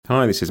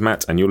Hi, this is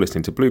Matt, and you're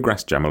listening to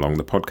Bluegrass Jam Along,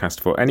 the podcast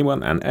for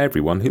anyone and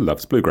everyone who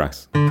loves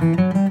bluegrass.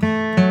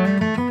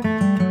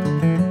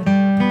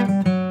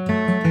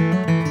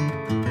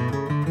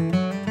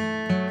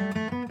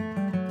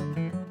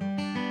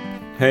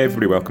 Hey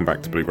everybody, welcome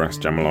back to Bluegrass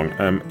Jam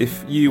Along.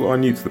 If you are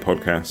new to the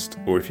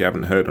podcast, or if you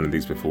haven't heard one of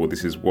these before,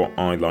 this is what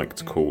I like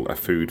to call a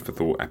food for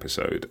thought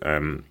episode.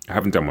 I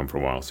haven't done one for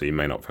a while, so you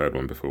may not have heard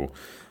one before.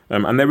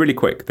 And they're really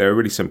quick, they're a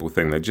really simple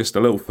thing, they're just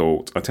a little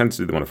thought. I tend to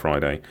do them on a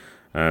Friday,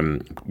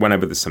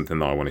 whenever there's something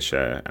that I want to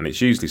share, and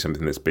it's usually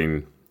something that's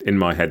been in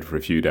my head for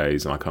a few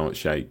days and I can't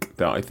shake,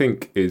 that I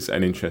think is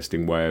an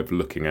interesting way of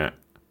looking at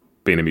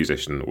being a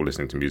musician or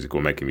listening to music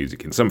or making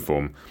music in some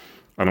form.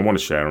 And I want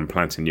to share and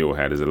plant in your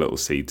head as a little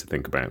seed to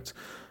think about.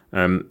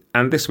 And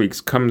this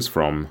week's comes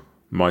from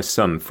my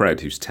son,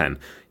 Fred, who's 10.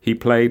 He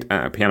played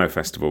at a piano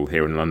festival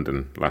here in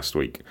London last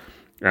week.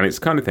 And it's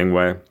the kind of thing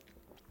where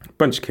a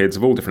bunch of kids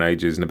of all different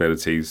ages and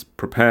abilities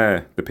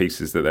prepare the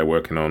pieces that they're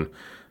working on.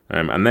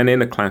 And then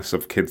in a class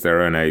of kids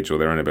their own age or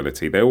their own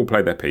ability, they all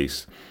play their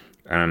piece.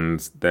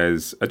 And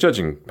there's a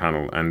judging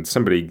panel and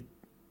somebody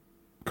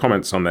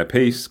comments on their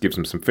piece, gives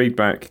them some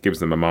feedback, gives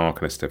them a mark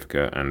and a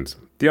certificate, and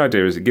the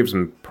idea is it gives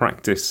them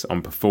practice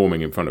on performing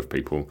in front of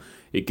people.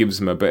 It gives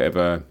them a bit of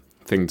a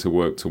thing to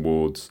work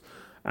towards,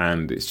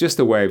 and it's just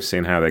a way of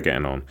seeing how they're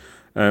getting on.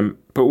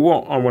 But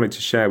what I wanted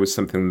to share was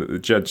something that the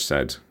judge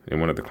said in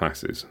one of the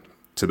classes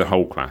to the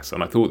whole class,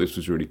 and I thought this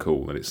was really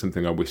cool, and it's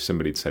something I wish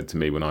somebody had said to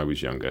me when I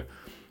was younger.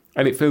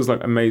 And it feels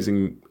like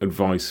amazing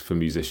advice for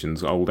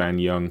musicians, old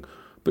and young,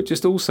 but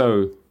just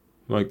also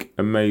like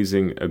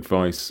amazing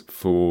advice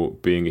for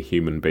being a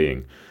human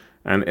being.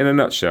 And in a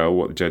nutshell,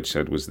 what the judge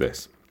said was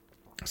this.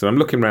 So I'm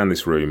looking around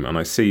this room and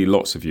I see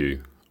lots of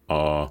you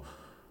are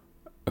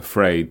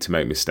afraid to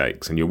make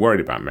mistakes and you're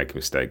worried about making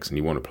mistakes and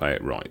you want to play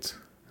it right.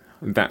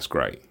 And that's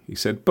great. He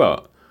said,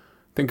 but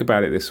think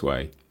about it this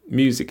way.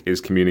 Music is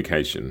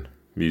communication.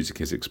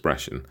 Music is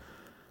expression.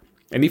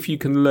 And if you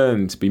can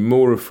learn to be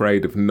more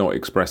afraid of not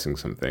expressing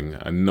something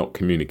and not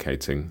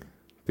communicating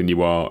than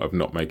you are of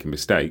not making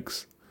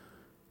mistakes,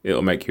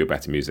 it'll make you a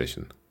better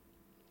musician.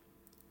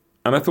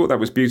 And I thought that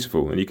was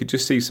beautiful, and you could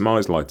just see some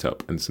eyes light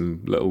up and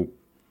some little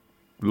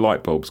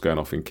light bulbs going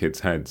off in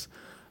kids' heads.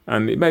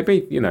 And it made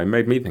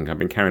me think I've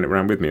been carrying it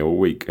around with me all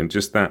week, and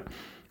just that,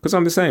 because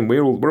I'm the same,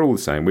 we're all the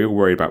same. We all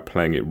worry about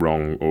playing it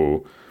wrong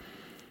or,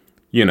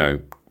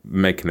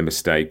 making a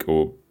mistake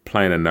or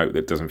playing a note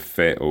that doesn't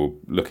fit or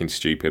looking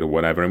stupid or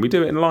whatever. And we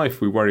do it in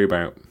life. We worry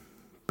about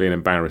being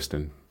embarrassed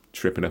and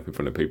tripping up in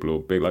front of people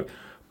or being like,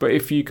 but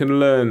if you can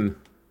learn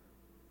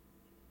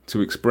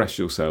to express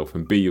yourself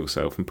and be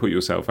yourself and put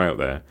yourself out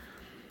there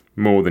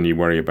more than you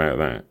worry about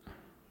that,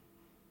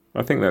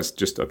 I think that's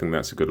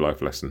a good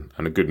life lesson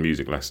and a good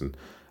music lesson.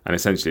 And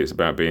essentially it's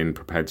about being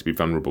prepared to be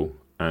vulnerable,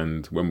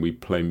 and when we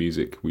play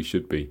music we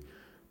should be,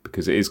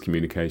 because it is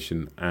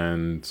communication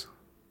and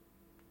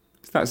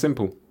it's that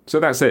simple. So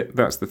that's it,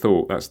 that's the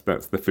thought, that's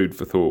the food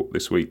for thought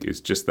this week,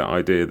 is just that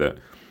idea that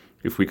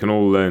if we can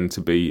all learn to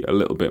be a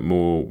little bit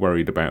more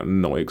worried about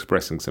not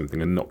expressing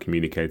something and not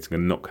communicating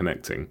and not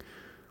connecting,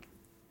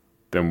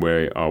 then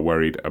we are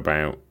worried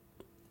about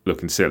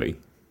looking silly.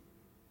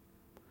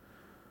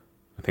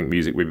 I think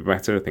music would be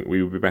better. I think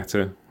we would be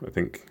better. I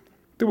think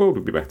the world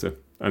would be better.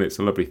 And it's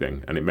a lovely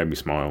thing. And it made me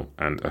smile.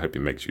 And I hope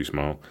it makes you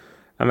smile.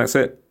 And that's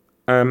it.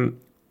 I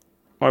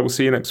will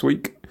see you next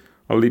week.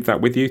 I'll leave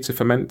that with you to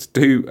ferment.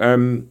 Do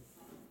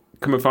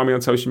come and find me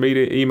on social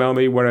media. Email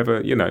me,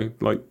 wherever,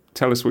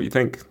 tell us what you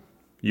think.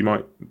 You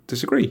might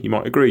disagree. You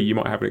might agree. You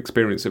might have an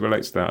experience that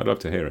relates to that. I'd love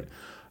to hear it.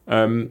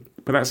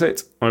 But that's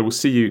it. I will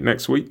see you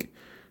next week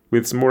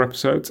with some more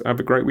episodes. Have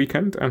a great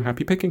weekend and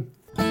happy picking.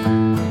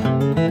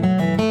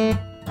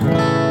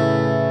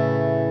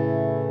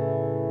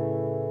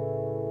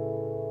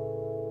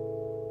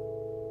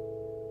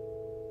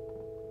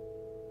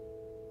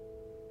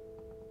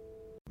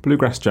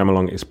 Bluegrass Jam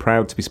Along is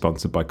proud to be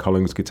sponsored by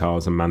Collings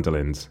Guitars and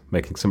Mandolins,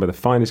 making some of the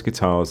finest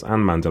guitars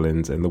and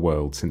mandolins in the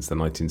world since the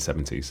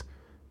 1970s.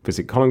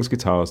 Visit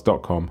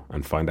collingsguitars.com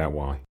and find out why.